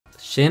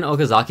Shin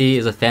Okazaki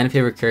is a fan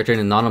favorite character in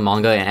the Nana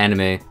manga and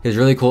anime. His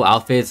really cool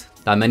outfits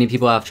that many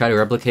people have tried to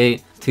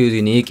replicate, to his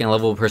unique and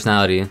lovable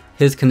personality.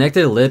 His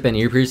connected lip and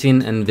ear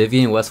piercing and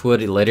Vivienne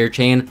Westwood letter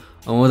chain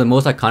are one of the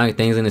most iconic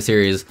things in the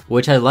series,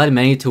 which has led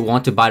many to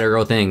want to buy the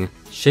real thing.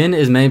 Shin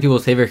is many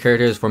people's favorite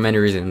characters for many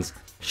reasons.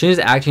 Shin's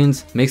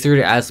actions makes the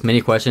reader ask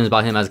many questions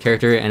about him as a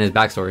character and his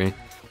backstory.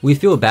 We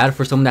feel bad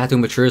for someone that had to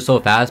mature so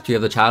fast because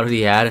of the childhood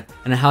he had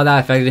and how that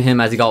affected him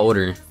as he got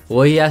older.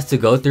 What he has to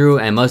go through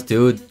and must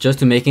do just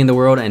to make it in the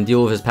world and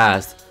deal with his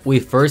past. We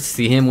first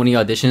see him when he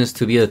auditions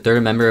to be the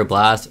third member of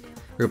Blast,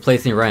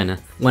 replacing Ren.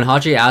 When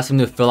Hachi asks him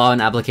to fill out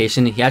an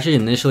application, he actually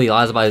initially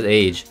lies about his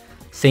age,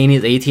 saying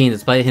he's 18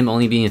 despite him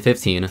only being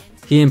 15.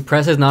 He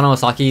impresses Nana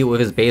Osaki with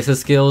his bassist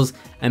skills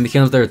and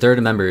becomes their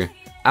third member.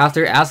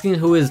 After asking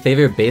who his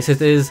favorite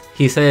bassist is,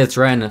 he says it's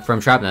Ren from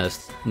Trap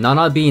Nest.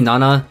 Nana being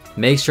Nana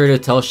makes sure to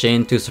tell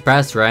Shin to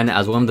surpass Ren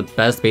as one of the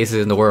best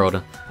bassists in the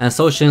world, and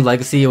so Shin's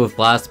legacy with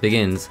Blast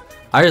begins.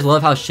 I just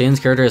love how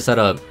Shin's character is set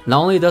up. Not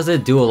only does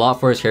it do a lot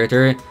for his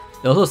character,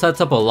 it also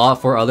sets up a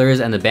lot for others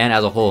and the band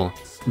as a whole.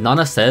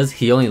 Nana says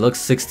he only looks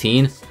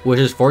 16,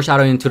 which is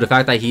foreshadowing to the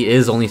fact that he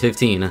is only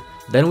 15.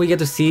 Then we get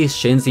to see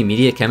Shin's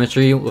immediate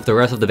chemistry with the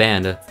rest of the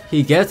band.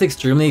 He gets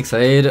extremely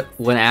excited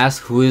when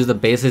asked who is the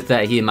bassist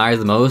that he admires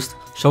the most,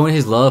 showing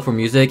his love for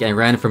music and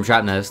Ren from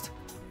Trap Nest.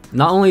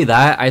 Not only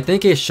that, I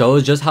think it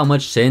shows just how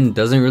much Shin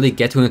doesn't really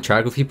get to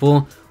interact with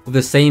people with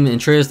the same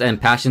interests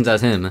and passions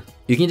as him.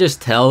 You can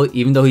just tell,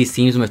 even though he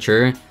seems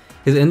mature,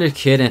 his inner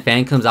kid and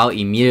fan comes out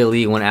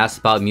immediately when asked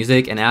about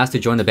music and asked to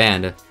join the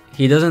band.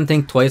 He doesn't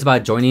think twice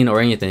about joining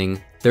or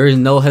anything. There is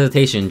no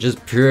hesitation,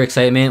 just pure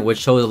excitement, which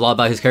shows a lot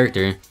about his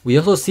character. We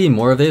also see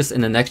more of this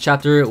in the next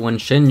chapter when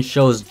Shin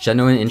shows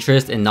genuine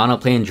interest in Nana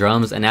playing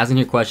drums and asking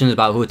her questions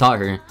about who taught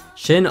her.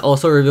 Shin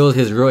also reveals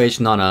his real age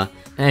to Nana,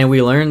 and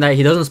we learn that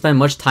he doesn't spend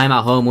much time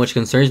at home, which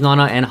concerns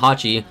Nana and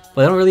Hachi,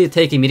 but they don't really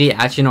take immediate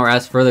action or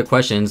ask further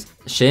questions.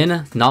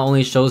 Shin not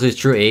only shows his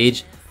true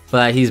age,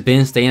 but he's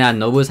been staying at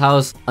Nobu's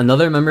house,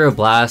 another member of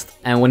Blast,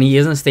 and when he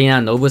isn't staying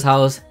at Nobu's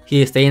house,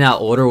 he is staying at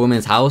older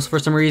woman's house for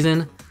some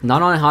reason.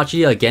 Nana and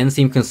Hachi again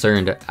seem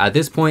concerned. At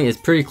this point, it's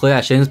pretty clear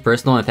that Shin's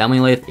personal and family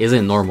life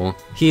isn't normal.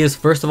 He is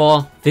first of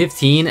all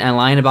 15 and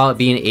lying about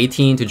being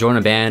 18 to join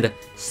a band,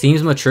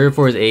 seems mature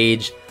for his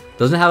age,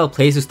 doesn't have a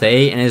place to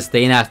stay, and is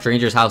staying at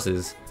strangers'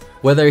 houses.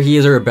 Whether he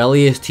is a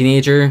rebellious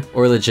teenager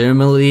or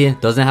legitimately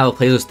doesn't have a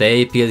place to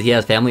stay because he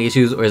has family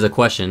issues is a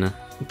question.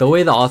 The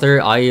way the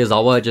author Ai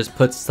Izawa just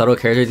puts subtle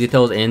character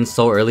details in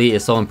so early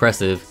is so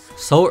impressive.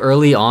 So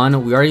early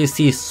on, we already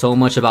see so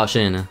much about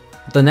Shin.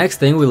 The next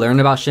thing we learn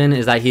about Shin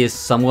is that he is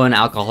somewhat an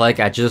alcoholic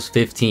at just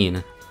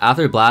 15.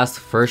 After Blast's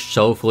first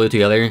show flew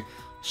together,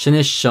 Shin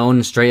is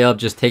shown straight up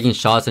just taking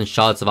shots and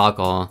shots of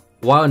alcohol.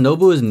 While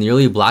Nobu is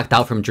nearly blacked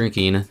out from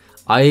drinking,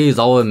 Ai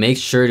Izawa makes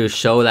sure to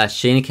show that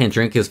Shin can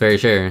drink his fair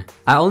share.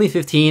 At only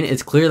 15,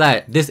 it's clear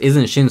that this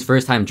isn't Shin's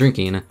first time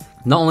drinking.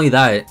 Not only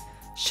that,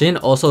 Shin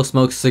also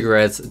smokes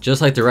cigarettes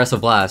just like the rest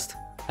of Blast.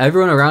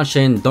 Everyone around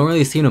Shin don't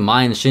really seem to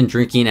mind Shin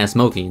drinking and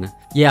smoking.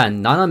 Yeah,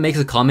 Nana makes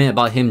a comment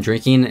about him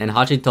drinking and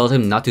Hachi tells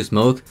him not to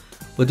smoke,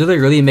 but do they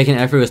really make an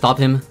effort to stop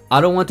him?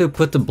 I don't want to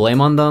put the blame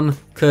on them,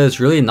 cause it's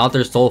really not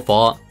their sole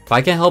fault, but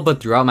I can't help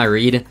but throughout my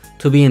read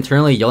to be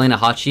internally yelling at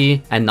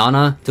Hachi and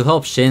Nana to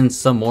help Shin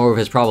some more of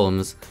his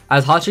problems.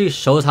 As Hachi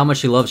shows how much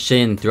she loves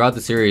Shin throughout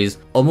the series,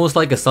 almost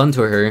like a son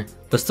to her,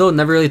 but still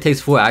never really takes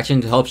full action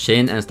to help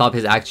Shin and stop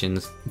his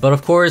actions. But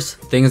of course,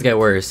 things get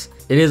worse.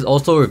 It is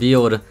also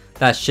revealed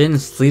that Shin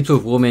sleeps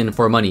with women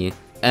for money,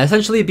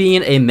 essentially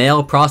being a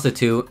male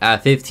prostitute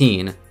at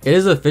 15. It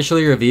is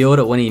officially revealed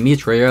when he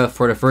meets Reira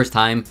for the first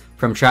time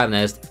from Trap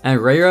Nest, and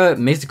Reira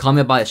makes a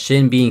comment about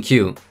Shin being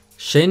cute.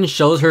 Shin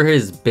shows her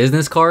his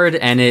business card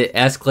and it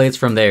escalates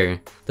from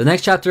there. The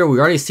next chapter, we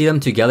already see them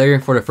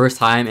together for the first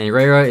time and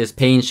Reira is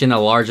paying Shin a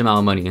large amount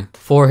of money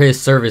for his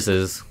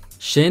services.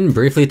 Shin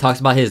briefly talks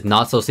about his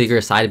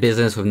not-so-secret side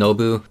business with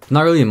Nobu,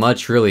 not really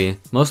much really.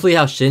 Mostly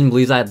how Shin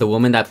believes that the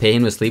women that pay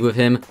him to sleep with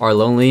him are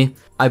lonely.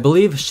 I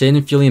believe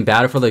Shin feeling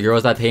bad for the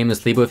girls that pay him to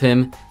sleep with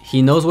him.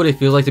 He knows what it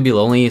feels like to be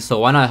lonely, so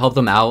why not help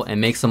them out and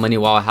make some money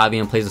while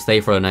having a place to stay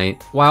for the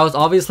night. While it's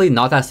obviously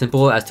not that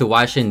simple as to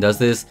why Shin does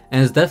this,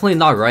 and it's definitely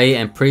not right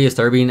and pretty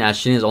disturbing as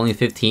Shin is only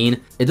 15,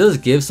 it does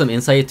give some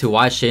insight to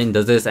why Shin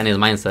does this and his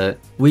mindset.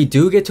 We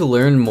do get to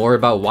learn more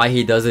about why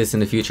he does this in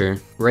the future.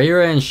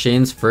 Reira and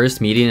Shin's first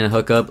meeting and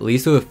hookup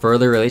leads to a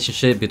further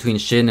relationship between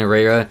Shin and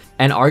Reira,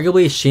 and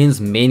arguably Shin's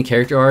main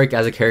character arc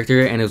as a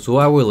character, and is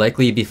what I will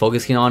likely be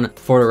focusing on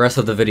for the rest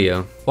of the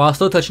video. While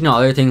still touching on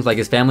other things like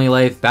his family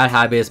life, bad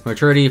habits,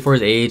 maturity for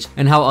his age,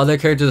 and how other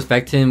characters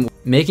affect him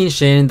making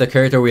Shin the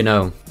character we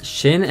know.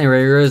 Shin and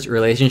Reira's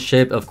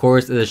relationship, of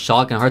course, is a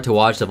shock and hard to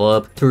watch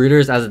develop to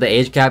readers as the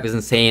age gap is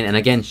insane, and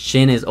again,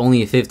 Shin is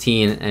only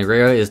 15 and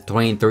Reira is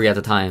 23 at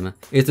the time.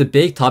 It's a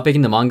big topic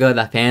in the manga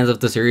that fans of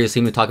the series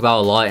seem to talk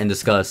about a lot and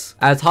discuss.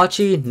 As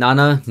Hachi,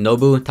 Nana,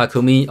 Nobu,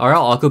 Takumi are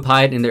all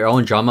occupied in their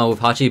own drama with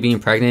Hachi being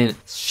pregnant,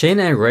 Shin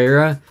and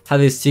Reira have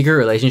a secret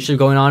relationship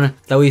going on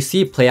that we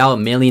see play out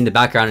mainly in the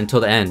background until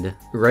the end.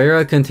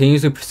 Reira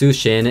continues to pursue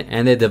Shin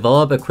and they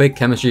develop a quick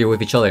chemistry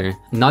with each other.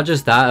 Not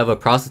just that of a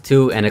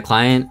prostitute and a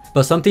client,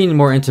 but something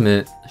more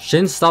intimate.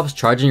 Shin stops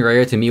charging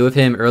Reira to meet with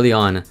him early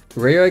on.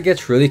 Reira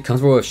gets really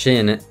comfortable with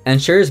Shin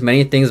and shares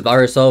many things about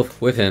herself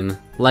with him,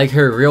 like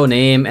her real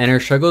name and her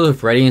struggles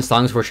with writing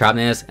songs for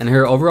trapness and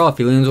her overall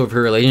feelings with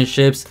her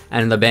relationships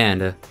and the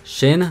band.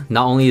 Shin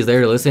not only is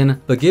there to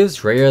listen, but gives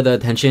Reira the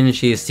attention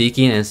she is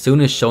seeking and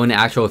soon is showing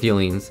actual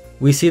feelings.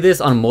 We see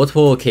this on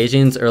multiple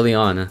occasions early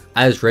on,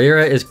 as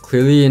Reira is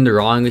clearly in the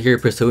wrong here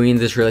pursuing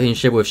this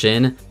relationship with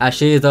Shin, as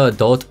she is the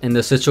adult in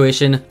the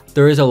situation.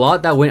 There is a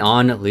lot that went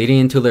on leading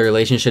into their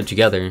relationship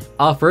together.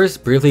 I'll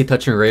first briefly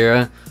touch on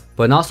Reira,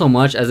 but not so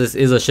much as this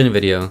is a Shin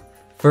video.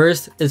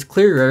 First, it's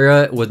clear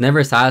Reira was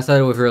never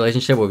satisfied with her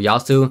relationship with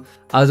Yasu,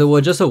 as it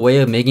was just a way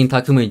of making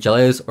Takumi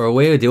jealous or a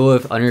way to deal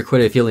with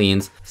unrequited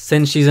feelings,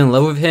 since she's in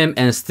love with him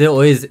and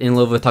still is in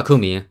love with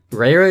Takumi.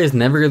 Reira is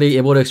never really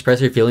able to express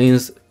her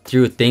feelings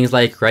through things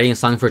like writing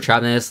songs for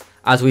trapness,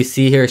 as we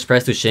see here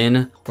expressed to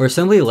Shin, or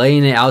simply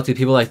letting it out to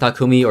people like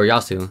Takumi or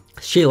Yasu.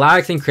 She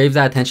lacks and craves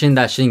that attention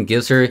that Shin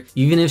gives her,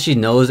 even if she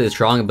knows it's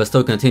wrong but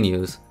still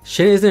continues.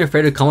 Shin isn't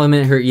afraid to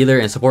compliment her either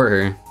and support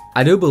her.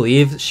 I do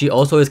believe she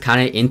also is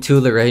kinda into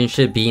the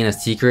relationship being a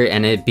secret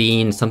and it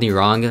being something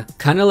wrong,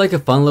 kinda like a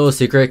fun little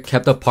secret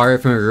kept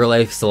apart from her real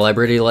life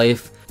celebrity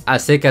life,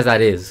 as sick as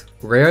that is.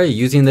 Reira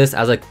using this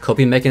as a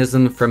coping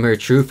mechanism from her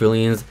true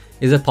feelings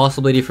is a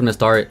possibility from the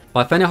start,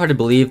 but I find it hard to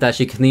believe that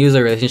she continues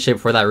a relationship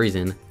for that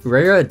reason.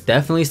 Reira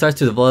definitely starts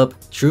to develop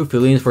true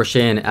feelings for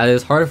Shin, as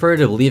it's hard for her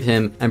to believe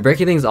him, and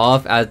breaking things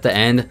off at the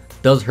end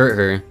does hurt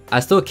her.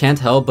 I still can't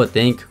help but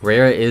think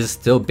Reira is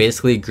still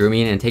basically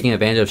grooming and taking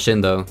advantage of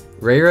Shin though.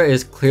 Reira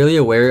is clearly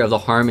aware of the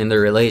harm in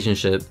their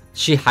relationship.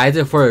 She hides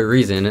it for a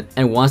reason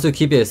and wants to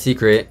keep it a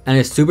secret and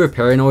is super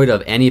paranoid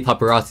of any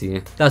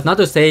paparazzi. That's not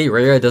to say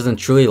Reira doesn't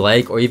truly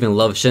like or even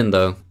love Shin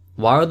though.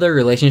 While their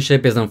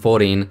relationship is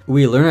unfolding,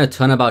 we learn a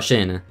ton about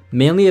Shin,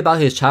 mainly about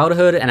his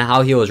childhood and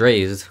how he was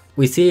raised.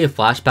 We see a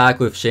flashback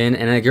with Shin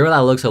and a girl that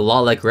looks a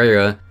lot like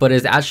Reira, but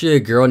is actually a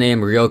girl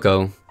named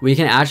Ryoko. We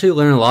can actually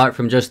learn a lot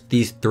from just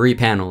these 3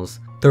 panels.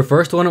 The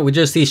first one, we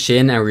just see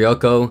Shin and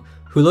Ryoko,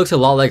 who looks a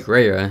lot like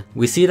Reira.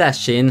 We see that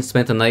Shin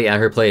spent the night at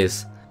her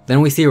place. Then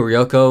we see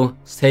Ryoko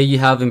say you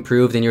have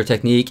improved in your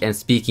technique and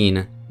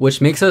speaking, which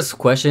makes us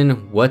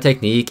question what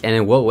technique and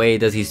in what way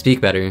does he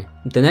speak better.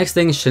 The next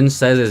thing Shin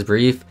says is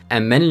brief,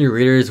 and many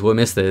readers will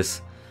miss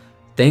this.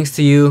 Thanks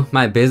to you,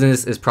 my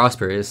business is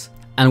prosperous.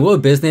 And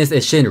what business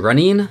is Shin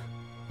running?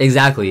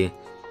 Exactly.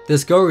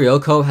 This girl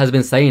Ryoko has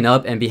been setting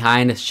up and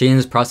behind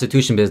Shin's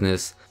prostitution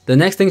business. The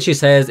next thing she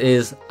says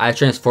is, I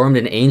transformed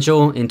an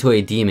angel into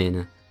a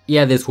demon.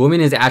 Yeah, this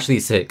woman is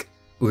actually sick.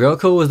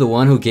 Ryoko was the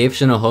one who gave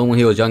Shin a home when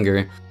he was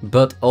younger,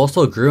 but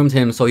also groomed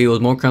him so he was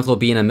more comfortable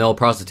being a male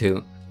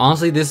prostitute.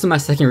 Honestly, this is my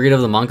second read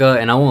of the manga,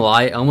 and I won't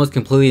lie, I almost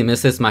completely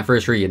missed this my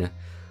first read.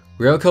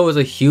 Ryoko is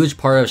a huge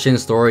part of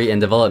Shin's story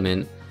and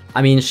development.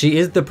 I mean, she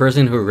is the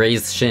person who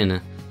raised Shin,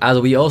 as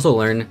we also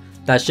learn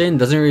that Shin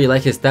doesn't really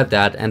like his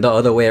stepdad and the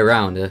other way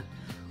around.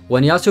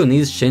 When Yasu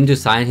needs Shin to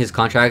sign his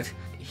contract,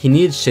 he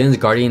needs Shin's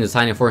guardian to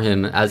sign it for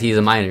him as he's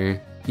a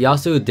minor.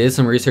 Yasu did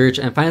some research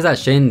and finds that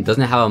Shin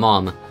doesn't have a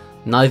mom,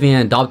 not even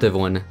an adoptive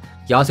one.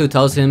 Yasu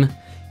tells him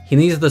he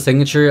needs the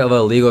signature of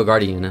a legal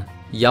guardian.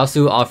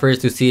 Yasu offers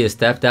to see his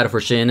stepdad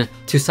for Shin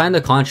to sign the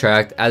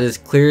contract, as it's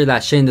clear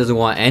that Shin doesn't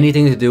want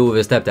anything to do with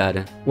his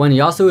stepdad. When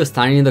Yasu is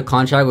signing the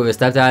contract with his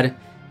stepdad,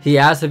 he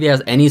asks if he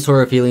has any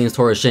sort of feelings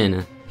towards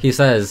Shin. He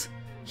says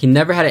he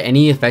never had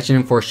any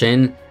affection for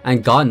Shin,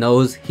 and God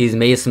knows he's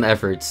made some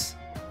efforts.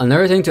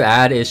 Another thing to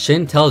add is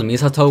Shin tells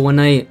Misato one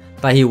night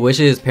that he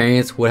wishes his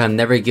parents would have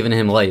never given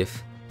him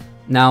life.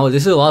 Now,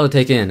 this is a lot to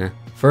take in.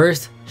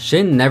 First,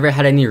 Shin never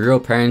had any real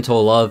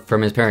parental love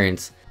from his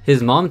parents.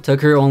 His mom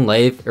took her own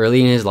life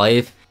early in his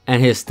life,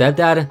 and his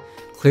stepdad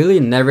clearly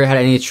never had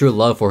any true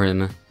love for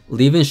him,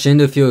 leaving Shin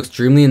to feel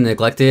extremely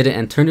neglected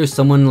and turn to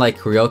someone like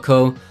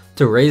Ryoko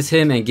to raise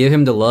him and give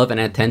him the love and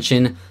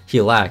attention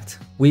he lacked.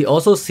 We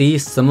also see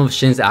some of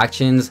Shin's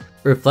actions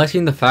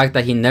reflecting the fact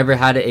that he never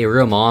had a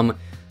real mom,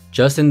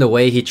 just in the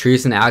way he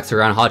treats and acts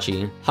around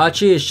Hachi.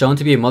 Hachi is shown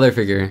to be a mother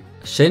figure.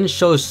 Shin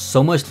shows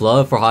so much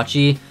love for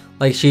Hachi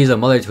like she's a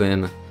mother to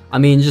him. I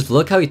mean, just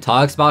look how he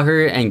talks about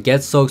her and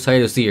gets so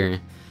excited to see her.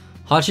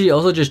 Hachi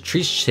also just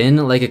treats Shin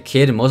like a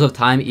kid most of the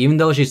time, even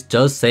though she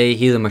does say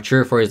he's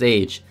mature for his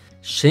age.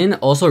 Shin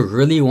also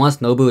really wants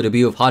Nobu to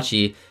be with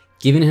Hachi,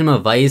 giving him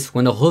advice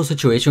when the whole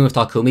situation with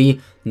Takumi,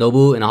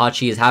 Nobu, and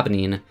Hachi is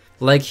happening.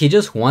 Like, he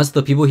just wants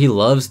the people he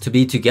loves to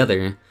be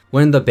together.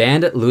 When the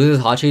band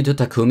loses Hachi to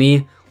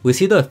Takumi, we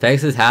see the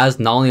effects this has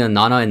not only on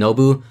Nana and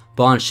Nobu,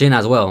 but on Shin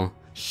as well.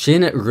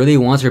 Shin really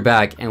wants her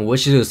back and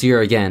wishes to see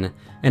her again,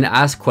 and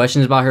asks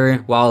questions about her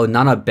while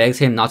Nana begs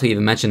him not to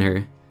even mention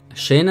her.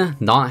 Shin,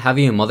 not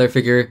having a mother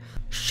figure,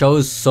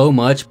 shows so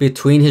much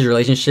between his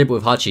relationship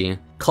with Hachi,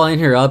 calling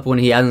her up when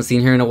he hasn't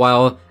seen her in a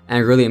while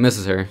and really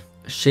misses her.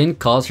 Shin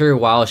calls her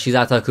while she's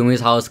at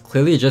Takumi's house,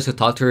 clearly just to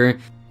talk to her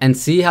and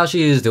see how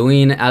she is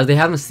doing, as they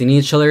haven't seen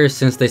each other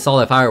since they saw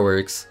the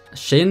fireworks.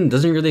 Shin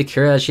doesn't really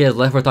care that she has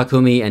left for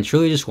Takumi and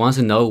truly just wants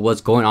to know what's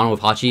going on with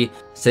Hachi,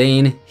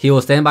 saying he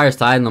will stand by her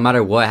side no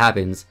matter what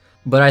happens.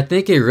 But I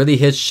think it really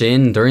hits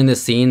Shin during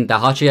this scene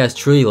that Hachi has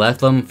truly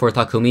left them for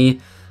Takumi,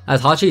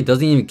 as Hachi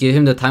doesn't even give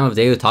him the time of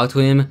day to talk to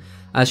him,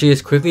 as she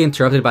is quickly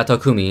interrupted by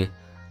Takumi.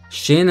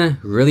 Shin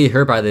really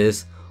hurt by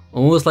this,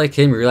 almost like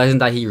him realizing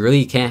that he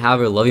really can't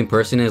have a loving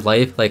person in his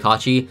life like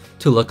Hachi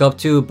to look up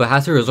to, but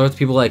has to resort to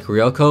people like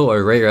Ryoko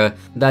or Reira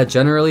that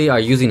generally are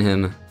using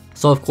him.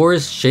 So of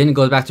course Shin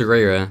goes back to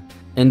Reira.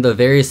 In the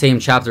very same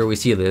chapter we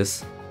see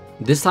this.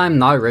 This time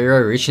not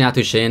Reira reaching out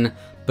to Shin,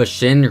 but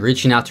Shin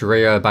reaching out to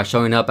Reira by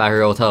showing up at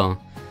her hotel.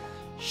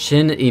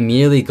 Shin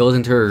immediately goes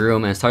into her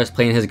room and starts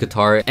playing his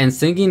guitar and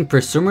singing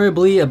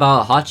presumably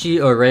about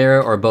Hachi or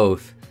Reira or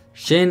both.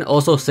 Shin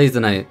also stays the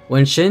night.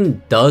 When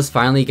Shin does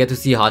finally get to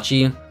see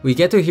Hachi, we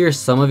get to hear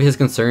some of his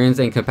concerns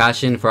and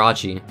compassion for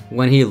Hachi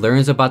when he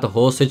learns about the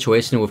whole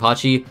situation with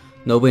Hachi,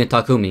 Nobu, and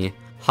Takumi.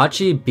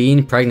 Hachi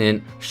being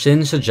pregnant,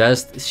 Shin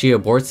suggests she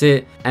aborts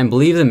it and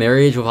believes the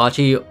marriage with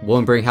Hachi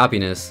won't bring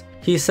happiness.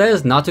 He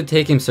says not to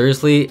take him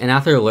seriously, and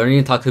after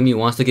learning Takumi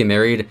wants to get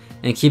married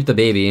and keep the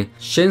baby,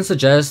 Shin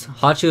suggests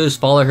Hachi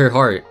just follow her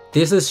heart.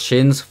 This is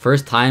Shin's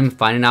first time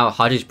finding out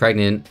Hachi's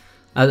pregnant,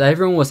 as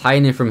everyone was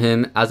hiding it from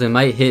him, as it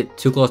might hit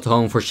too close to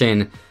home for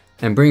Shin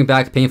and bring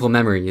back painful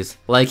memories.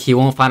 Like he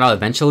won't find out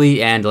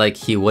eventually and like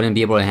he wouldn't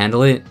be able to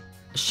handle it.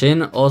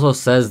 Shin also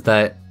says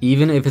that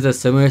even if it's a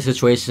similar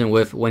situation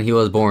with when he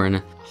was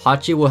born,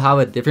 Hachi will have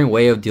a different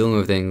way of dealing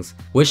with things,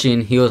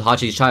 wishing he was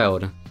Hachi's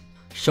child.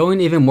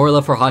 Showing even more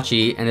love for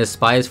Hachi and his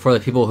spies for the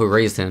people who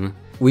raised him.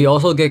 We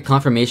also get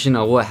confirmation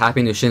of what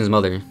happened to Shin's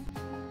mother.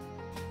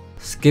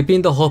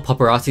 Skipping the whole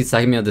paparazzi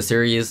segment of the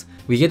series,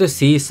 we get to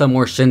see some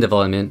more Shin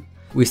development.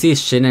 We see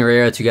Shin and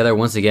Reira together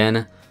once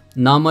again.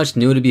 Not much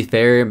new to be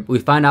fair. We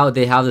find out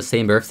they have the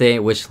same birthday,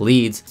 which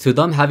leads to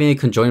them having a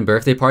conjoined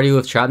birthday party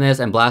with Trapnest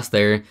and Blast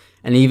there,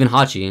 and even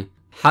Hachi.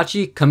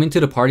 Hachi coming to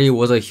the party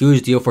was a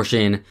huge deal for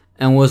Shin,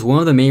 and was one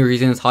of the main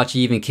reasons Hachi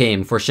even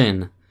came for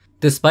Shin.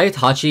 Despite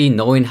Hachi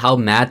knowing how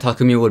mad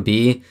Takumi would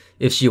be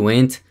if she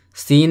went,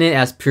 seeing it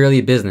as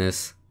purely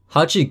business,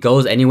 Hachi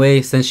goes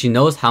anyway since she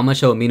knows how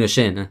much it will mean to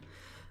Shin.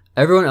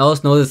 Everyone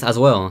else knows this as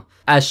well,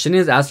 as Shin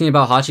is asking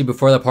about Hachi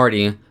before the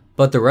party,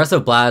 but the rest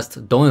of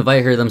Blast don't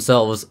invite her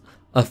themselves,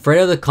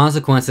 afraid of the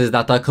consequences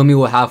that Takumi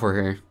will have for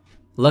her.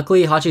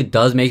 Luckily, Hachi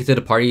does make it to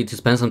the party to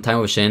spend some time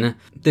with Shin.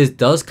 This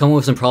does come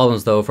with some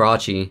problems though for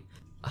Hachi.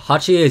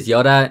 Hachi is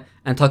yelled at,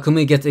 and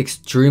Takumi gets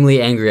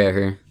extremely angry at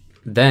her.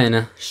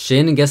 Then,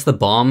 Shin gets the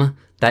bomb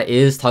that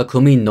is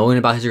Takumi knowing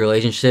about his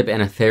relationship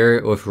and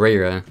affair with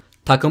Reira.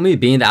 Takumi,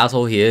 being the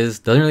asshole he is,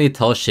 doesn't really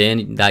tell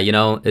Shin that, you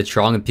know, it's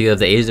wrong because of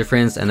the age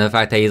difference and the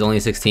fact that he's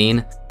only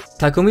 16.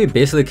 Takumi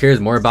basically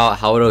cares more about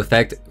how it'll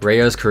affect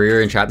Reira's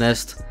career in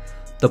Trapnest.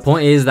 The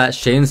point is that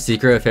Shin's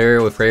secret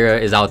affair with Reira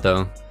is out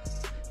though.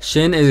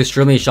 Shin is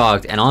extremely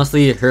shocked and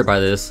honestly hurt by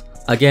this.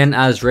 Again,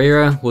 as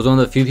Reira was one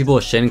of the few people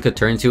Shin could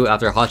turn to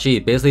after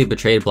Hachi basically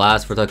betrayed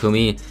Blast for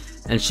Takumi,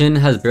 and Shin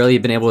has barely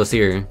been able to see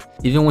her.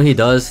 Even when he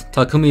does,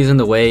 Takumi is in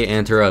the way and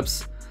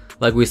interrupts,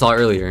 like we saw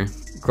earlier.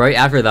 Right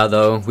after that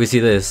though, we see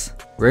this.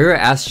 Reira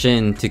asks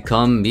Shin to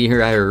come meet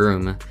her at her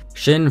room.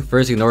 Shin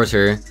first ignores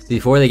her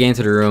before they get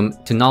into the room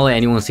to not let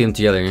anyone see them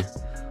together.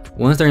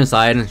 Once they're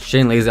inside,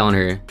 Shin lays it on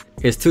her.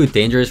 It's too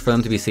dangerous for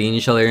them to be seeing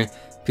each other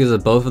because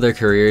of both of their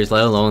careers,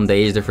 let alone the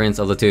age difference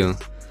of the two.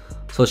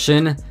 So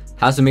Shin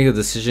has to make the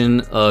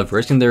decision of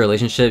risking their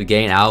relationship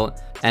getting out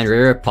and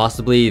Reira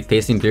possibly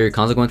facing bigger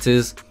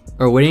consequences,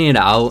 or waiting it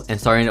out and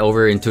starting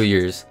over in 2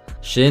 years.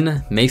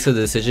 Shin makes the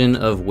decision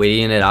of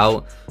waiting it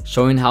out,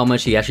 showing how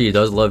much he actually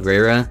does love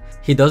Reira.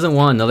 He doesn't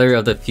want another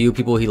of the few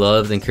people he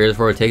loves and cares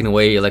for taken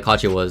away like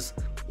Hachi was.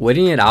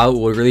 Waiting it out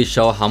will really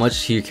show how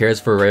much he cares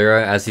for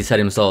Reira, as he said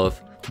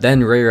himself.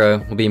 Then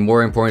Reira will be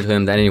more important to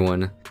him than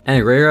anyone.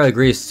 And Reira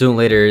agrees soon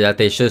later that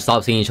they should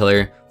stop seeing each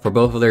other for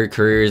both of their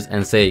careers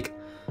and sake.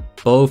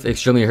 Both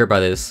extremely hurt by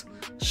this.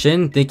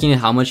 Shin thinking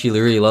how much he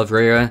literally loved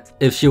Reira,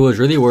 if she was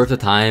really worth the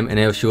time and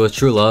if she was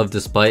true love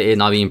despite it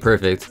not being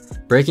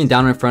perfect. Breaking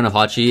down in front of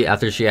Hachi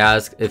after she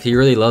asks if he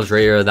really loves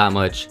Reira that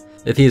much,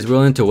 if he is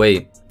willing to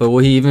wait. But will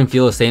he even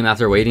feel the same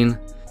after waiting?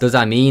 Does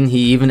that mean he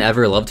even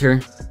ever loved her?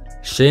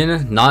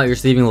 Shin not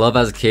receiving love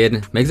as a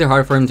kid makes it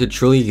hard for him to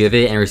truly give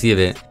it and receive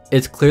it.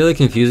 It's clearly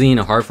confusing and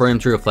hard for him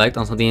to reflect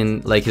on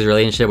something like his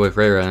relationship with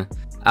Reira.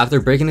 After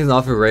breaking things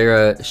off with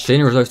Reira,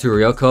 Shin resorts to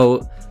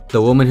Ryoko,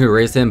 the woman who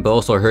raised him but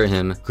also hurt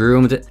him,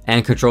 groomed,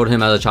 and controlled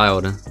him as a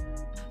child.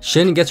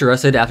 Shin gets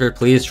arrested after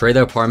police raid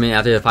the apartment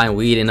after they find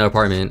weed in the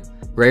apartment.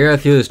 Reira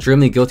feels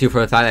extremely guilty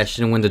for the fact that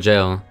Shin went to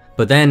jail.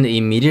 But then,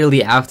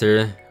 immediately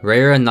after,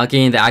 Reira not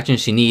getting the action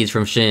she needs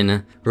from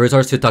Shin,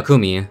 resorts to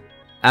Takumi.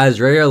 as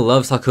Raya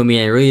loves Takumi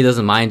and really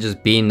doesn't mind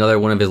just being another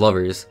one of his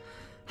lovers.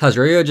 Has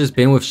Raya just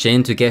been with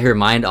Shin to get her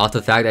mind off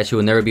the fact that she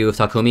will never be with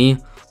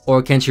Takumi?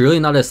 Or can she really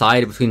not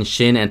decide between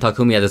Shin and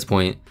Takumi at this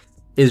point?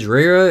 Is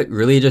Raya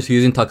really just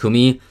using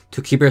Takumi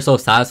to keep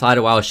herself satisfied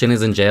while Shin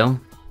is in jail?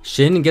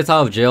 Shin gets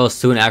out of jail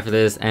soon after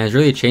this and is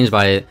really changed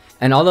by it,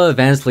 and all the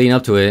events leading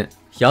up to it.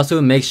 He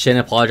also makes Shin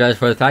apologize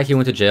for the fact he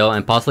went to jail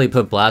and possibly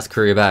put Blast's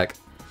career back.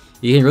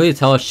 You can really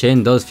tell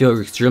Shin does feel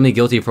extremely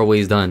guilty for what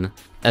he's done.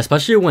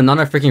 Especially when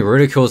Nana freaking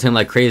ridicules him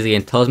like crazy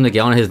and tells him to get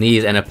on his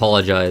knees and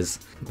apologize.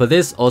 But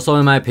this also,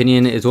 in my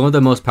opinion, is one of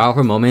the most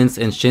powerful moments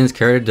in Shin's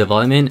character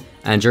development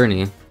and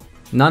journey.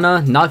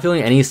 Nana, not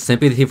feeling any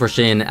sympathy for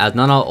Shin, as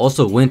Nana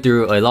also went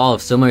through a lot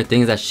of similar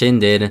things that Shin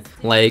did,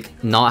 like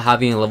not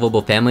having a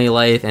lovable family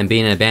life and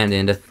being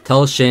abandoned,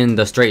 tells Shin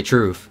the straight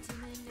truth.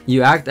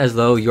 You act as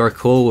though you are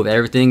cool with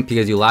everything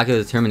because you lack the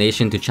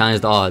determination to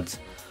challenge the odds.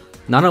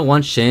 Nana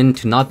wants Shin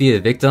to not be a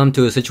victim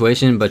to a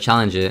situation but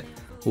challenge it,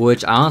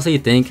 which I honestly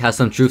think has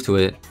some truth to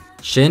it.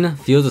 Shin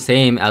feels the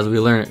same, as we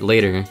learn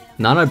later.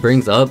 Nana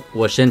brings up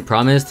what Shin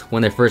promised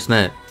when they first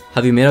met.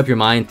 Have you made up your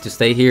mind to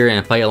stay here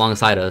and fight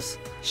alongside us?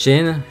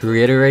 Shin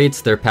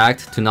reiterates their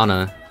pact to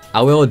Nana.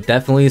 I will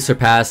definitely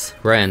surpass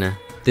Ren.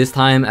 This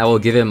time I will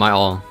give it my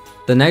all.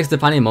 The next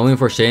defining moment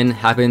for Shin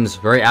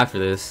happens right after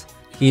this.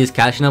 He is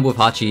catching up with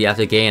Hachi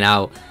after getting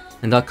out,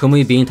 and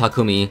Takumi, being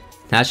Takumi,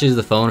 snatches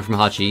the phone from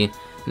Hachi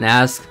and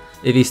asks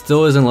if he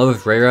still is in love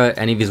with Reira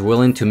and if he's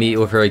willing to meet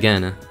with her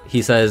again.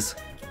 He says,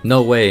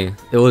 "No way,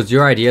 it was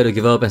your idea to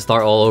give up and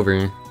start all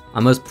over. I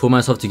must pull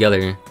myself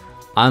together.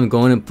 I'm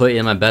going to put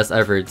in my best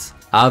efforts.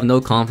 I have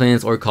no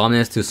confidence or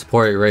calmness to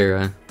support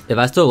Reira. If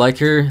I still like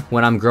her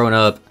when I'm grown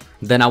up,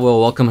 then I will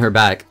welcome her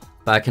back,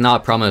 but I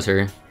cannot promise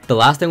her." The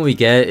last thing we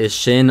get is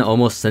Shin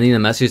almost sending a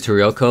message to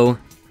Ryoko,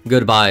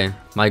 "Goodbye,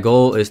 my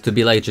goal is to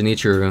be like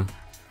Junichiro,"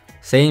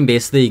 saying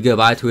basically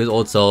goodbye to his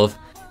old self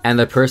and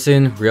the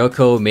person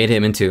Ryoko made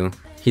him into.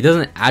 He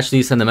doesn't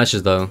actually send the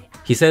message though.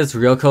 He says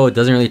Ryoko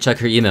doesn't really check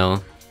her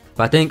email,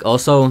 but I think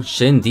also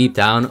Shin deep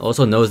down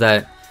also knows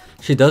that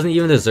she doesn't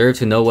even deserve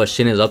to know what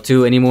Shin is up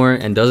to anymore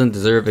and doesn't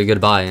deserve a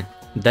goodbye.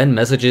 Then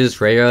messages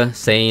Reira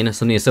saying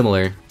something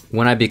similar.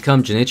 "When I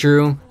become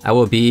Junichiro, I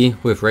will be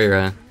with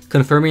Reira,"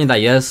 confirming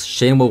that yes,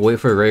 Shin will wait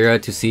for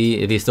Reira to see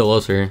if he still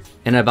loves her.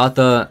 And about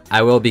the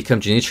 "I will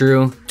become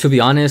Junichiro," to be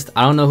honest,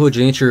 I don't know who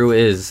Junichiro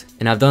is,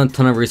 and I've done a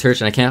ton of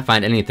research and I can't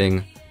find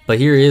anything. But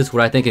here is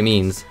what I think it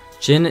means.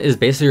 Shin is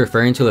basically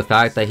referring to the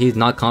fact that he's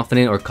not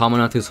confident or calm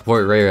enough to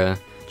support Reira.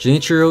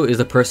 Junichiro is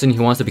the person he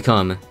wants to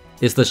become.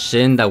 It's the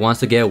Shin that wants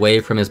to get away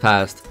from his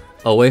past.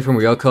 Away from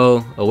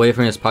Ryoko, away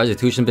from his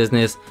prostitution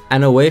business,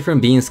 and away from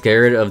being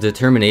scared of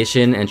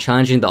determination and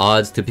challenging the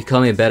odds to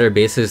become a better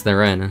basis than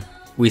Ren.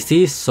 We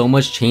see so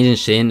much change in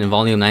Shin in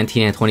volume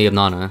 19 and 20 of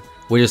Nana,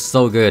 which is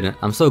so good.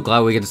 I'm so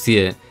glad we get to see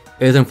it.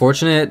 It is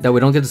unfortunate that we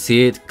don't get to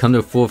see it come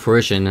to full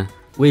fruition.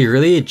 We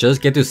really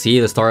just get to see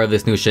the start of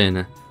this new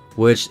Shin,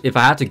 which, if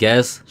I had to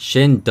guess,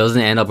 Shin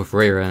doesn't end up with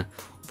Reira,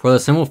 for the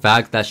simple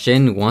fact that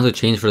Shin wants to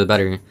change for the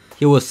better.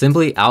 He will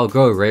simply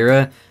outgrow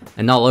Reira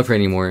and not love her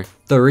anymore.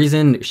 The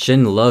reason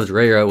Shin loved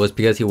Reira was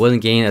because he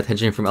wasn't getting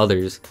attention from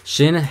others.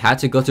 Shin had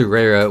to go to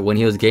Reira when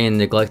he was getting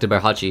neglected by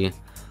Hachi.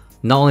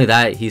 Not only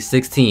that, he's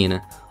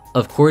 16.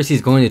 Of course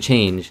he's going to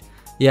change.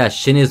 Yeah,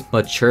 Shin is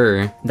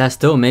mature. That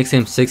still makes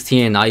him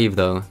 16 and naive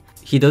though.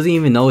 He doesn't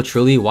even know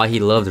truly why he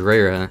loved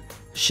Reira.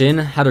 Shin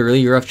had a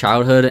really rough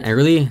childhood and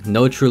really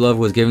no true love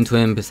was given to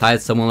him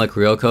besides someone like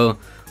Ryoko,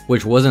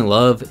 which wasn't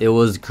love, it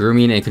was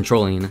grooming and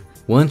controlling.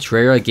 Once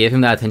Reira gave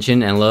him that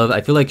attention and love,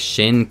 I feel like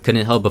Shin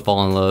couldn't help but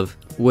fall in love,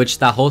 which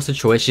that whole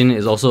situation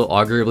is also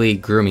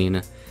arguably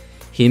grooming.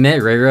 He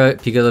met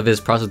Reira because of his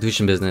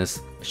prostitution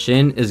business.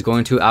 Shin is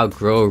going to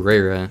outgrow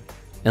Reira.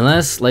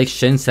 Unless, like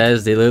Shin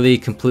says, they literally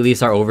completely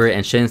start over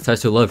and Shin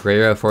starts to love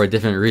Reira for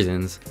different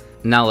reasons.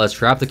 Now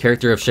let's wrap the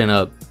character of Shin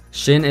up.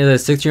 Shin is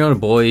a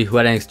 16-year-old boy who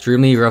had an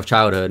extremely rough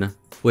childhood,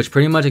 which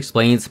pretty much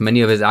explains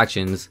many of his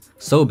actions.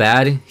 So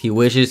bad, he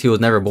wishes he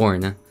was never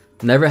born.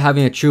 Never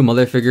having a true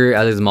mother figure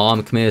as his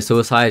mom committed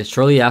suicide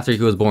shortly after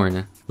he was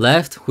born.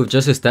 Left with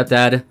just his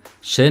stepdad,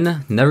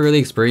 Shin never really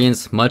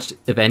experienced much,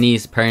 if any,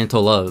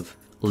 parental love.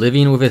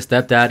 Living with his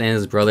stepdad and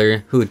his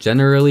brother, who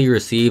generally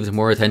received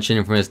more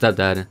attention from his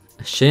stepdad.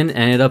 Shin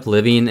ended up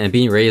living and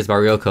being raised by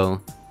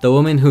Ryoko, the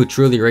woman who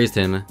truly raised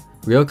him.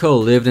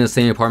 Ryoko lived in the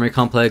same apartment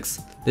complex.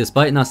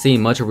 Despite not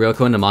seeing much of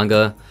Ryoko in the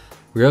manga,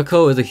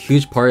 Ryoko is a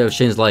huge part of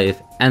Shin's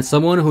life, and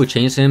someone who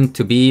changed him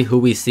to be who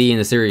we see in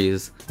the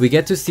series. We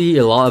get to see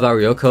a lot about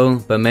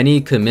Ryoko, but many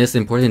could miss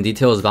important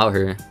details about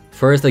her.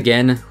 First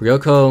again,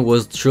 Ryoko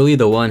was truly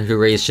the one who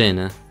raised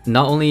Shin.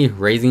 Not only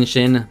raising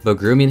Shin, but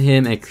grooming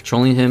him and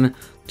controlling him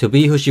to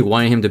be who she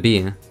wanted him to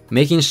be.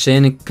 Making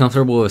Shin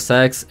comfortable with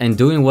sex and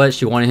doing what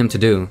she wanted him to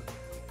do.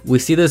 We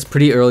see this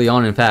pretty early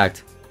on in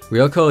fact.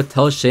 Ryoko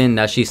tells Shin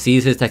that she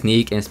sees his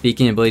technique and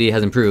speaking ability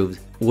has improved.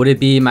 Would it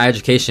be my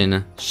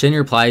education? Shin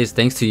replies,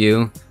 thanks to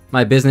you,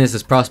 my business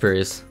is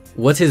prosperous.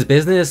 What's his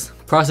business?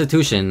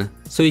 Prostitution.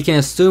 So you can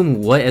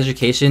assume what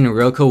education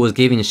Ryoko was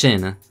giving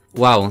Shin.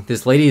 Wow,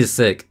 this lady is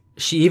sick.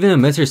 She even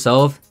admits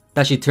herself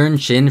that she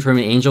turned Shin from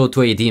an angel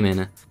to a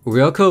demon.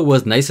 Ryoko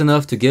was nice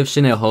enough to give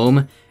Shin a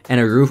home and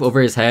a roof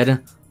over his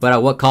head, but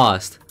at what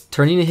cost?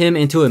 Turning him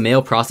into a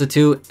male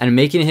prostitute and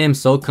making him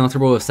so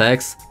comfortable with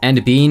sex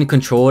and being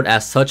controlled at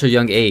such a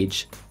young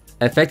age,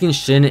 affecting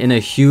Shin in a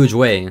huge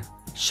way.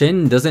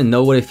 Shin doesn't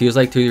know what it feels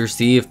like to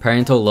receive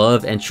parental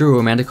love and true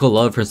romantic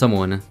love from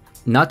someone.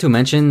 Not to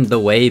mention the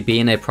way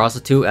being a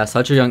prostitute at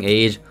such a young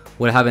age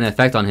would have an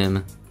effect on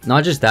him.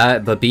 Not just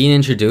that, but being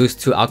introduced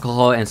to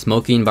alcohol and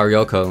smoking by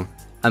Ryoko.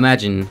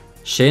 Imagine,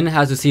 Shin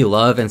has to see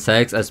love and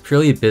sex as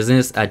purely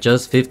business at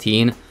just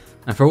 15,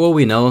 and for what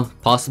we know,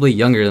 possibly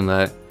younger than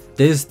that.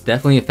 This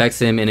definitely affects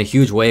him in a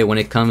huge way when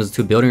it comes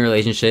to building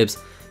relationships,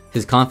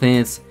 his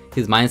confidence,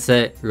 his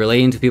mindset,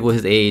 relating to people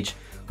his age,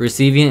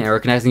 receiving and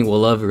recognizing what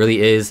love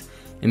really is,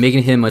 and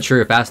making him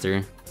mature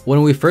faster.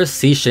 When we first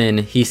see Shin,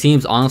 he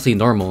seems honestly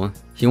normal.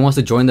 He wants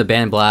to join the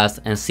band Blast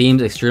and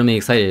seems extremely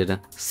excited.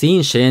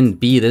 Seeing Shin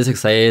be this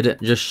excited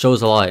just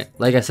shows a lot.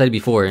 Like I said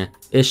before,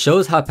 it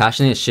shows how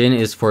passionate Shin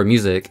is for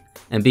music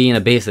and being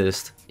a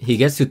bassist. He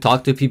gets to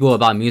talk to people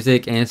about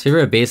music and his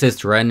favorite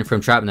bassist Ren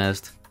from Trap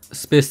Nest,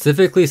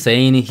 specifically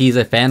saying he's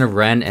a fan of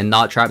Ren and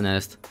not Trap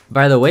Nest.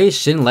 By the way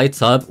Shin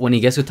lights up when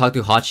he gets to talk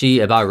to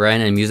Hachi about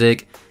Ren and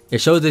music, it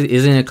shows it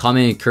isn't a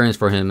common occurrence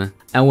for him.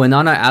 And when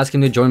Nana asks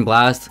him to join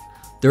Blast,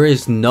 there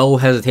is no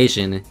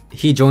hesitation.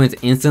 He joins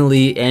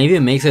instantly and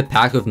even makes a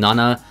pact with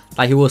Nana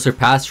that he will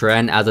surpass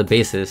Ren as a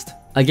bassist.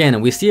 Again,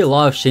 we see a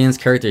lot of Shin's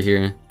character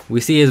here. We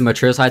see his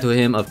mature side to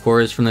him, of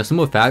course, from the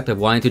simple fact of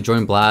wanting to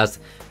join Blast,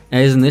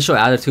 and his initial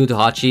attitude to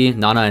Hachi,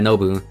 Nana, and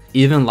Nobu.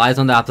 Even lies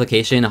on the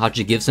application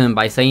Hachi gives him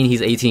by saying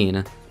he's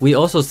 18. We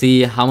also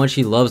see how much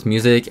he loves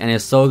music and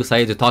is so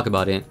excited to talk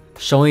about it,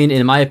 showing,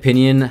 in my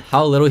opinion,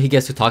 how little he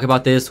gets to talk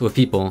about this with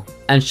people,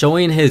 and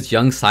showing his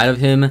young side of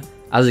him,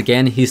 as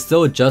again, he's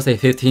still just a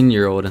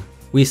 15-year-old.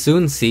 We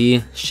soon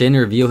see Shin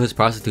reveal his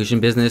prostitution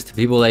business to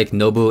people like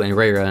Nobu and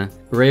Reira.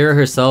 Reira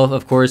herself,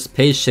 of course,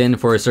 pays Shin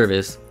for her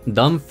service,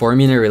 them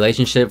forming a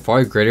relationship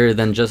far greater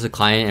than just a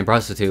client and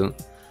prostitute,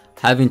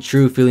 having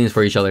true feelings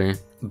for each other.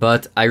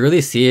 But I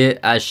really see it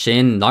as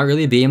Shin not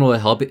really being able to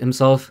help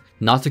himself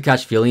not to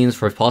catch feelings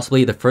for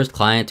possibly the first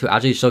client to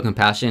actually show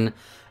compassion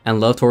and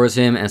love towards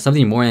him and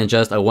something more than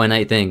just a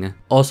one-night thing.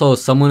 Also,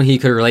 someone he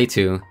could relate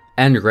to.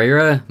 And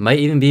Reira might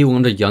even be one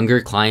of the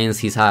younger clients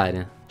he's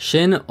had.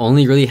 Shin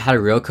only really had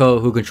Ryoko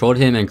who controlled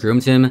him and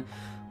groomed him,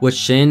 which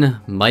Shin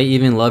might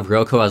even love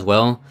Ryoko as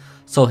well,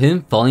 so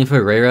him falling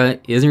for Reira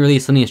isn't really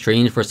something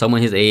strange for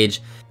someone his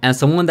age, and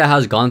someone that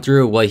has gone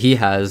through what he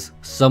has,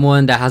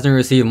 someone that hasn't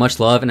received much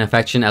love and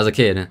affection as a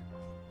kid.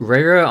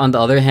 Reira, on the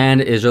other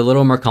hand, is a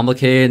little more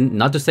complicated,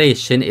 not to say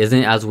Shin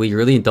isn't, as we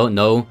really don't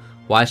know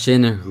why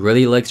Shin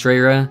really likes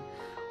Reira.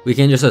 We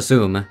can just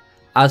assume.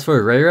 As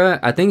for Reira,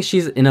 I think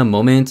she's in a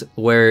moment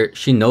where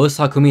she knows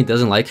Takumi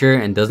doesn't like her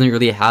and doesn't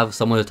really have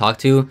someone to talk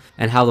to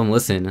and have them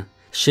listen.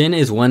 Shin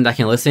is one that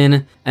can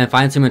listen and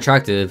finds him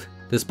attractive,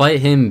 despite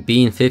him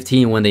being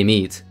 15 when they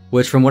meet.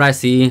 Which, from what I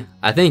see,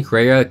 I think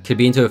Reira could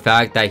be into the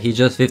fact that he's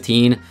just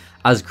 15,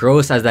 as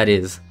gross as that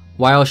is.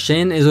 While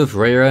Shin is with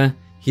Reira,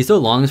 he still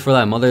longs for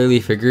that motherly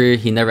figure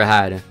he never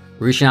had,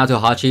 reaching out to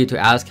Hachi to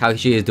ask how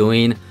she is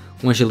doing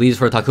when she leaves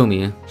for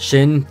Takumi.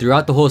 Shin,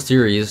 throughout the whole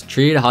series,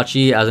 treated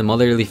Hachi as a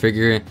motherly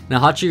figure, and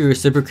Hachi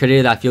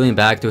reciprocated that feeling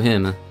back to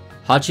him.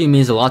 Hachi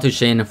means a lot to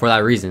Shin for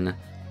that reason.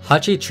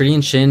 Hachi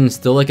treating Shin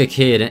still like a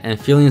kid and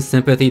feeling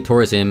sympathy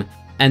towards him,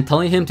 and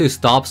telling him to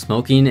stop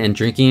smoking and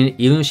drinking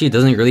even if she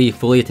doesn't really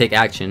fully take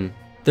action.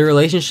 Their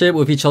relationship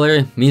with each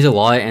other means a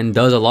lot and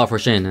does a lot for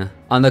Shin.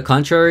 On the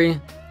contrary,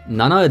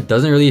 Nana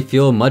doesn't really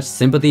feel much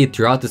sympathy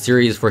throughout the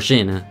series for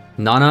Shin.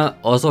 Nana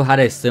also had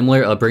a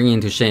similar upbringing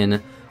to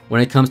Shin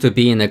when it comes to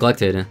being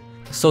neglected.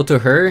 So to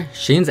her,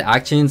 Shin's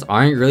actions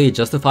aren't really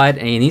justified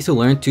and he needs to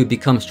learn to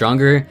become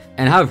stronger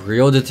and have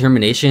real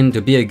determination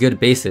to be a good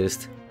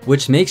bassist,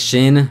 which makes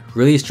Shin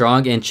really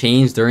strong and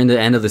change during the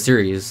end of the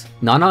series.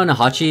 Nana and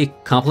Hachi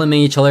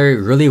complement each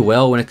other really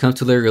well when it comes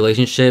to their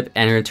relationship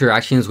and her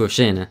interactions with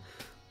Shin,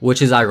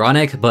 which is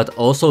ironic but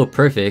also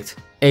perfect.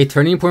 A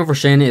turning point for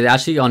Shin is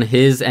actually on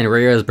his and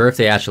Reira's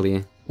birthday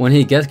actually, when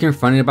he gets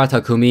confronted by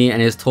Takumi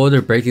and is told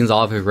to break things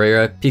off with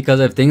Reira because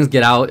if things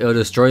get out, it'll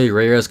destroy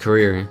Reira's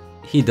career.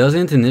 He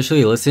doesn't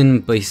initially listen,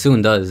 but he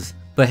soon does,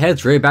 but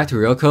heads right back to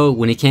Ryoko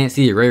when he can't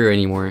see Reira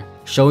anymore,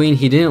 showing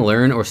he didn't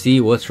learn or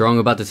see what's wrong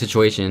about the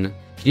situation.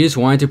 He just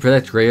wanted to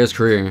protect Reira's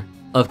career.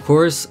 Of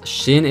course,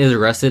 Shin is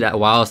arrested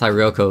while outside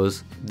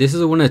Ryoko's. This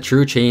is when a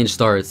true change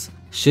starts.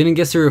 Shin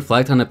gets to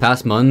reflect on the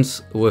past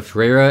months with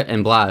Reira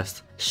and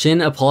Blast.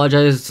 Shin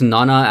apologizes to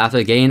Nana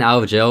after getting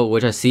out of jail,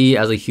 which I see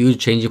as a huge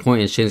changing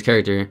point in Shin's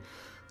character.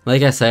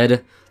 Like I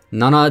said,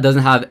 Nana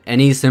doesn't have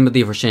any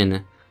sympathy for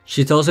Shin.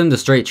 She tells him the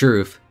straight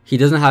truth. He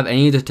doesn't have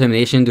any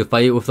determination to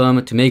fight with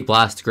them to make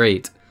Blast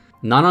great.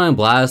 Nana and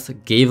Blast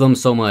gave them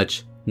so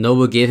much.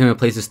 Nobu gave him a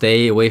place to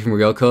stay away from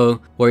Ryoko,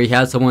 where he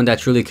had someone that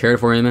truly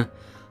cared for him.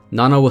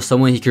 Nana was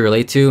someone he could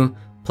relate to,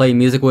 play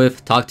music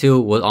with, talk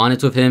to, was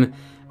honest with him,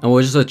 and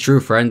was just a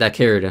true friend that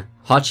cared.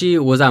 Hachi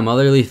was that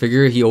motherly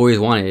figure he always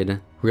wanted.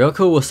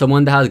 Ryoko was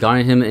someone that has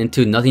gotten him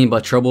into nothing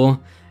but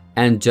trouble,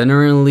 and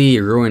genuinely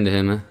ruined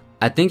him.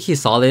 I think he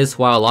saw this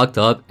while locked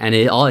up, and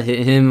it all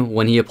hit him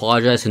when he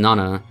apologized to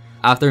Nana.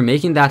 After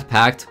making that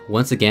pact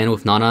once again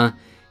with Nana,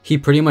 he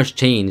pretty much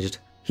changed.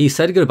 He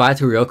said goodbye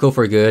to Ryoko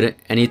for good,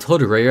 and he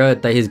told Reira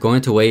that he's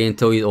going to wait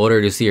until he's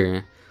older to see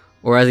her.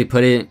 Or as he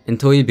put it,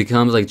 until he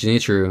becomes like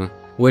Junichiro.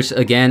 Which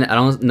again, I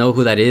don't know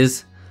who that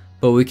is,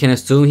 but we can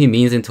assume he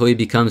means until he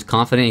becomes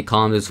confident and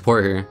calm to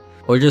support her.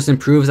 Or just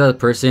improves as a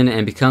person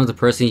and becomes the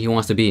person he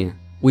wants to be.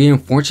 We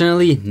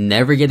unfortunately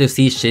never get to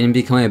see Shin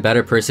becoming a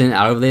better person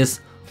out of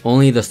this,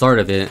 only the start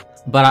of it.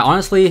 But I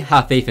honestly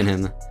have faith in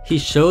him. He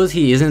shows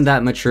he isn't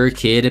that mature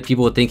kid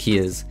people think he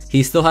is.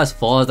 He still has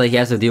flaws that he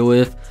has to deal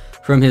with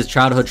from his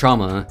childhood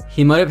trauma.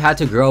 He might have had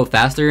to grow up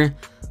faster,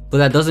 but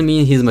that doesn't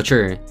mean he's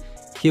mature.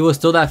 He was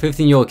still that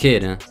 15-year-old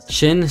kid.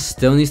 Shin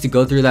still needs to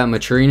go through that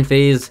maturing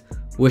phase,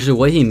 which is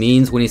what he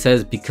means when he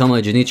says become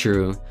a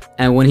Junichiro,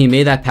 and when he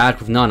made that pact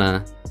with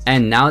Nana.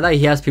 And now that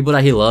he has people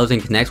that he loves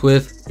and connects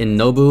with in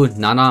Nobu,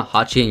 Nana,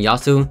 Hachi, and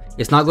Yasu,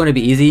 it's not going to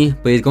be easy,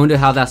 but he's going to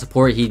have that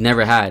support he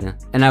never had.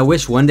 And I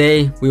wish one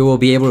day we will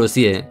be able to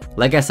see it.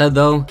 Like I said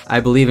though, I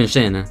believe in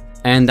Shin.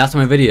 And that's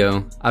my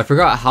video. I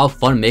forgot how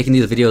fun making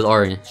these videos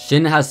are.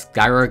 Shin has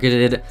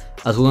skyrocketed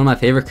as one of my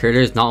favorite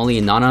characters, not only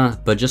in Nana,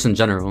 but just in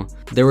general.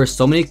 There were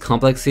so many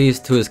complexities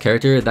to his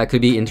character that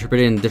could be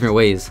interpreted in different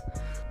ways.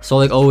 So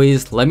like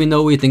always, let me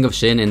know what you think of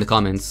Shin in the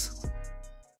comments.